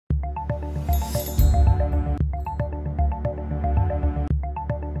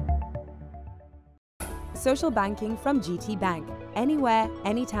social banking from GT Bank. Anywhere,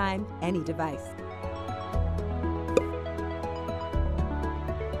 anytime, any device.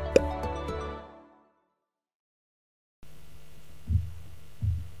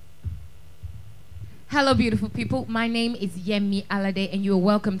 Hello, beautiful people. My name is Yemi Alade, and you are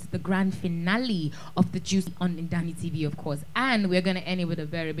welcome to the grand finale of The Juice on NdaniTV, of course. And we're going to end it with a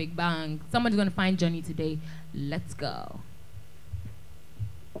very big bang. Someone's going to find Johnny today. Let's go.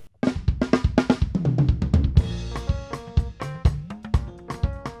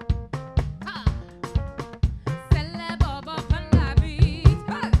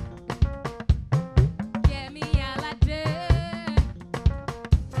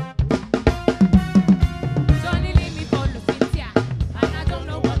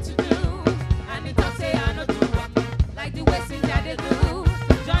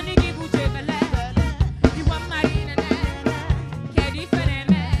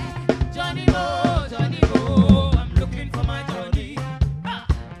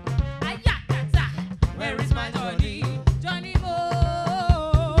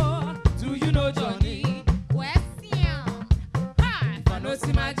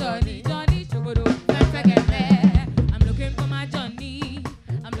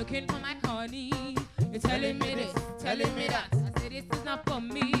 Telling me that I said this is not for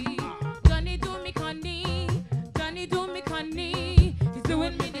me. Johnny do me conny, Johnny do me conny. He's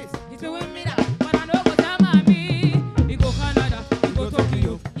doing me this, he's doing me that. But I know what I'm me. He go Canada, he go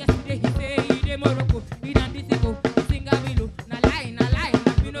Tokyo. Yesterday he say he dey Morocco, he done this he go Singapore. Na lie, na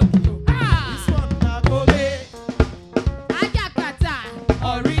Pinocchio. Ah, this one na Kobe. Ajakata,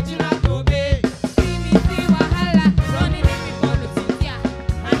 original Kobe. See me see wahala, Johnny make me follow Cynthia,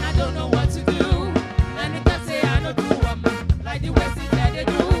 and I don't know what to do. Like the West is there they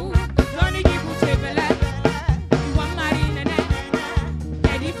do. Johnny give you chevele. You want marry nene.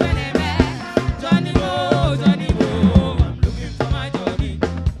 Eddie feneme. Johnny mo, Johnny mo. I'm looking for my Johnny.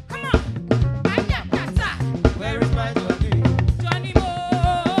 Come on. Ayakata. Where is my Johnny? Johnny mo.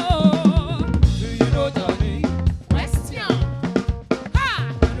 Do you know Johnny? Question. Ha!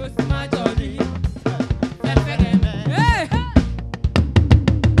 I know see my Johnny. Hey!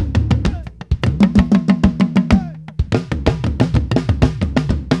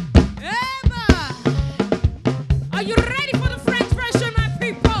 Are you ready for the French version, my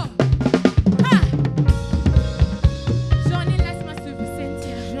people? Ah. Johnny laisse-moi suivre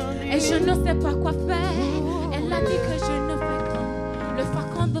Cynthia. Et je ne sais pas quoi faire. Elle a dit que je ne fais qu'un. Le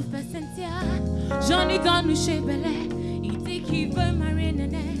facon de faire Cynthia. Johnny dans nous chez Belay. Il dit qu'il veut marier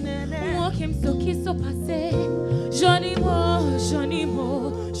Néné. Moi qui me ce qui s'est passé. Johnny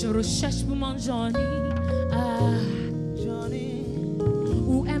mo. Je recherche pour mon Johnny. Ah, Johnny.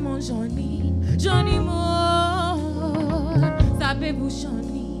 Où est mon Johnny? Johnny mo. Savez-vous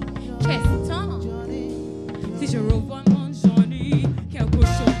Johnny? Question. Si je revois mon Johnny, quelque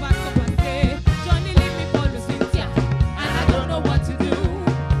chose va se passer. Johnny leave me for the Cynthia, and I don't know what to do.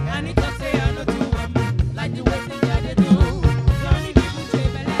 And it just say I know do like the way Cynthia they do. Johnny give me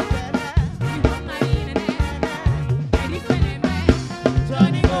chevele, you want my nene, and if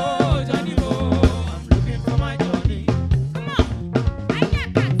Johnny mo, I'm looking for my Johnny. Come on, I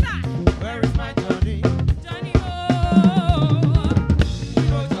can't that. Where is my Johnny? Johnny mo.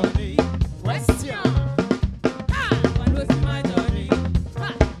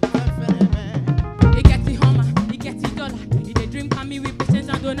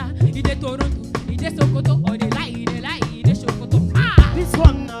 He dey Toronto, he dey Sokoto, or they lie, he dey Sokoto. Ah! This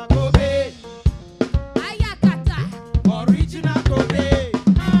one na Kobe. Ayakata, original Kobe.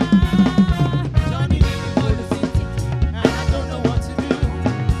 Ah! Johnny give me all the city, and I don't know what to do.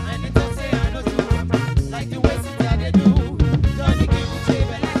 I need to say I know do, like the way Cynthia they do. Johnny give me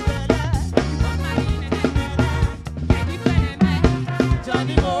chevele, you want my nene, Eddie feneme.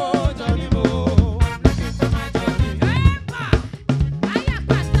 Johnny mo, Johnny mo.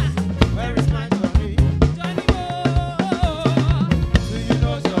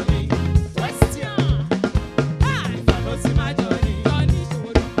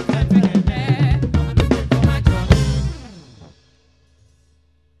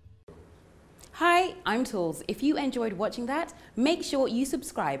 Hi, I'm Tools. If you enjoyed watching that, make sure you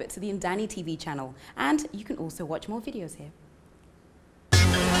subscribe to the NdaniTV channel, and you can also watch more videos here.